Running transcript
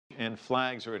and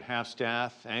flags are at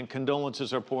half-staff, and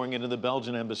condolences are pouring into the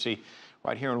Belgian embassy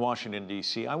right here in Washington,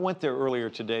 D.C. I went there earlier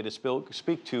today to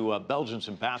speak to Belgium's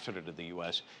ambassador to the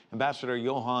U.S. Ambassador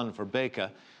Johan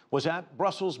Verbeke was at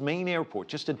Brussels' main airport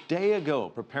just a day ago,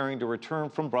 preparing to return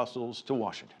from Brussels to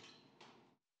Washington.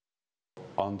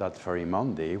 On that very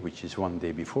Monday, which is one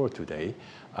day before today,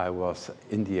 I was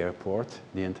in the airport,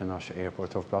 the international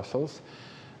airport of Brussels,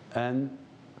 and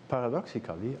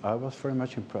paradoxically, I was very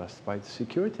much impressed by the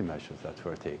security measures that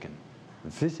were taken.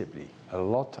 Visibly, a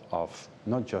lot of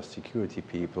not just security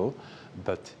people,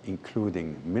 but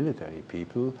including military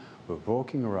people, were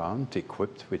walking around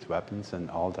equipped with weapons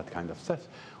and all that kind of stuff,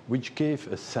 which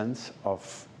gave a sense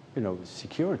of,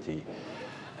 security.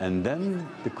 And then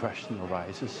the question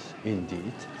arises,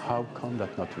 indeed, how come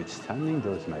that notwithstanding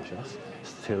those measures,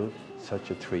 still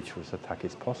such a treacherous attack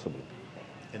is possible?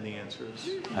 And the answer is?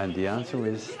 And the answer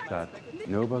is that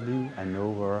nobody and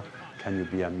nowhere can you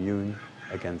be immune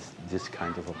against this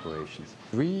kind of operations.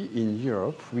 We in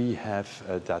Europe, we have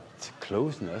that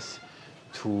closeness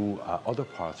to other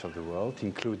parts of the world,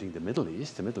 including the Middle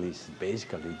East. The Middle East,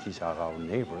 basically, these are our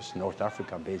neighbors. North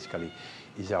Africa, basically,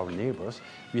 is our neighbors.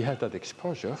 We have that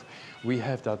exposure. We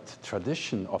have that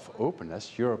tradition of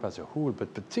openness, Europe as a whole,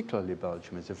 but particularly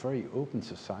Belgium is a very open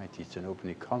society. It's an open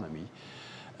economy.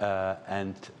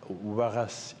 And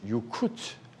whereas you could,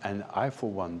 and I for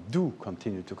one do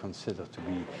continue to consider to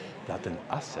be that an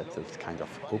asset, that kind of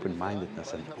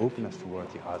open-mindedness and openness toward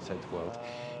the outside world,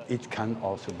 it can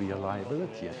also be a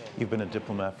liability. You've been a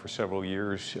diplomat for several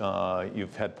years.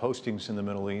 You've had postings in the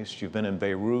Middle East. You've been in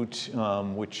Beirut,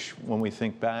 which, when we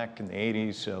think back in the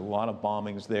 80s, a lot of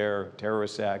bombings there,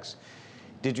 terrorist acts.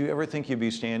 Did you ever think you'd be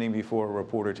standing before a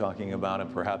reporter talking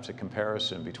about perhaps a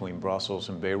comparison between Brussels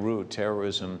and Beirut,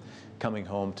 terrorism coming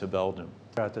home to Belgium?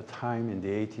 At the time in the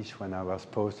 80s when I was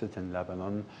posted in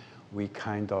Lebanon, we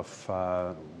kind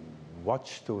of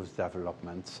watched those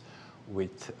developments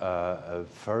with a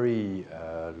very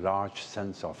large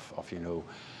sense of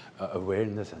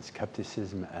awareness and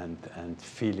skepticism and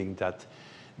feeling that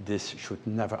this should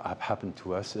never have happened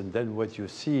to us. And then what you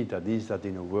see that is that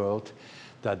in a world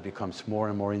that becomes more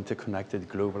and more interconnected,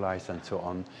 globalized, and so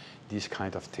on, these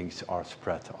kind of things are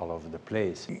spread all over the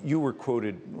place. You were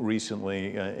quoted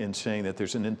recently in saying that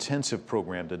there's an intensive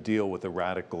program to deal with the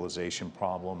radicalization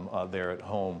problem there at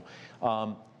home.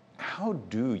 How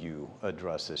do you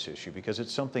address this issue? Because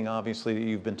it's something, obviously, that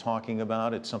you've been talking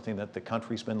about. It's something that the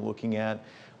country's been looking at.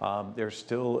 There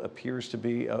still appears to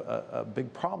be a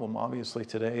big problem, obviously,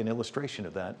 today, an illustration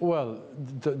of that. Well,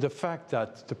 the fact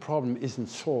that the problem isn't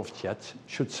solved yet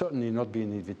should certainly not be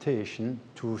an invitation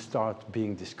to start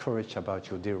being discouraged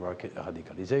about your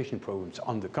de-radicalization programs.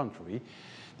 On the contrary,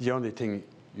 the only thing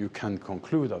you can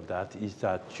conclude of that is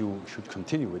that you should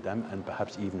continue with them and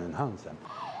perhaps even enhance them.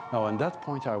 Now, on that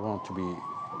point, I want to be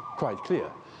quite clear.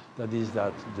 That is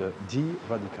that the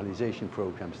de-radicalization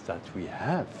programs that we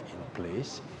have in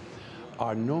place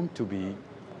are known to be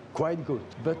quite good,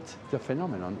 but the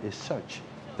phenomenon is such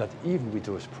that even with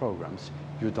those programs,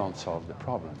 you don't solve the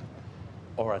problem,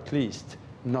 or at least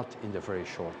not in the very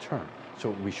short term. So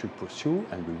we should pursue,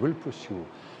 and we will pursue,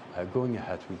 going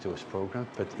ahead with those programs,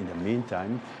 but in the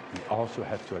meantime, we also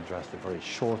have to address the very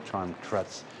short-term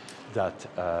threats that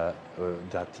are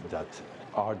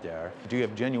there. Do you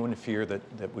have genuine fear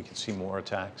that we could see more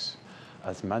attacks?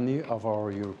 As many of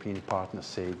our European partners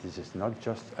say, this is not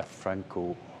just a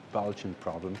Franco-Belgian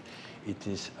problem, it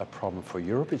is a problem for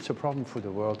Europe, it's a problem for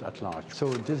the world at large. So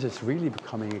this is really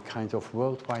becoming a kind of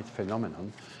worldwide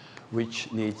phenomenon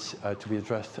which needs to be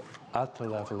addressed at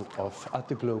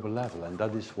the global level, and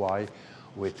that is why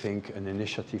we think an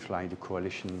initiative like the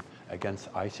Coalition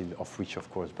Against ISIL, of which, of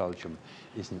course, Belgium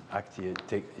is an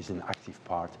active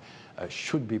part,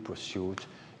 should be pursued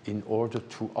in order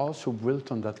to also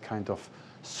build on that kind of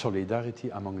solidarity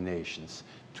among nations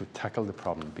to tackle the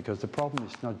problem. Because the problem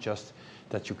is not just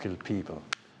that you kill people.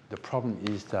 The problem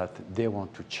is that they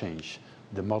want to change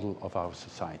the model of our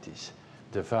societies,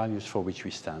 the values for which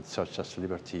we stand, such as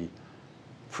liberty,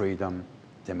 freedom,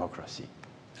 democracy.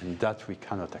 And that we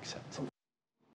cannot accept.